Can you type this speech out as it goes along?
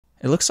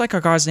It looks like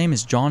our guy's name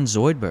is Dr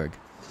Zoidberg.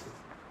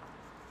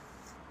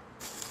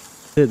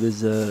 Pim,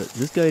 is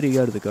this guy eating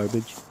out of the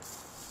garbage?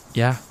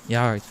 Yeah,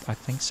 I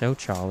think so,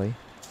 Charlie.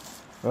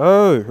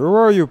 Hey, who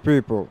are you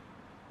people?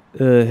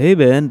 Hey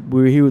man,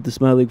 we're here with the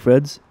Smiling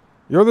Friends.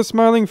 You're the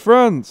smiling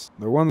friends,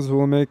 the ones who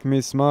will make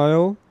me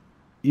smile.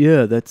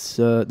 Yeah, that's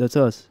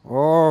us.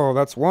 Oh,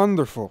 that's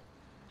wonderful.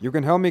 You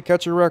can help me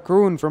catch a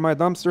raccoon for my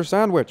dumpster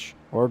sandwich,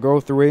 or go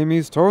through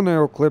Amy's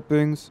toenail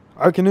clippings.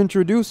 I can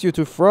introduce you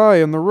to Fry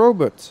and the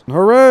robot.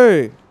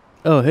 Hooray!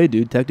 Oh, hey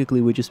dude, technically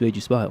we just made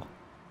you smile.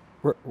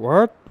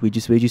 What? We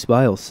just made you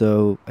smile,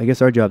 so I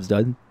guess our job's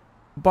done.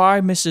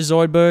 Bye, Mrs.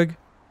 Zoidberg.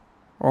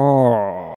 Oh.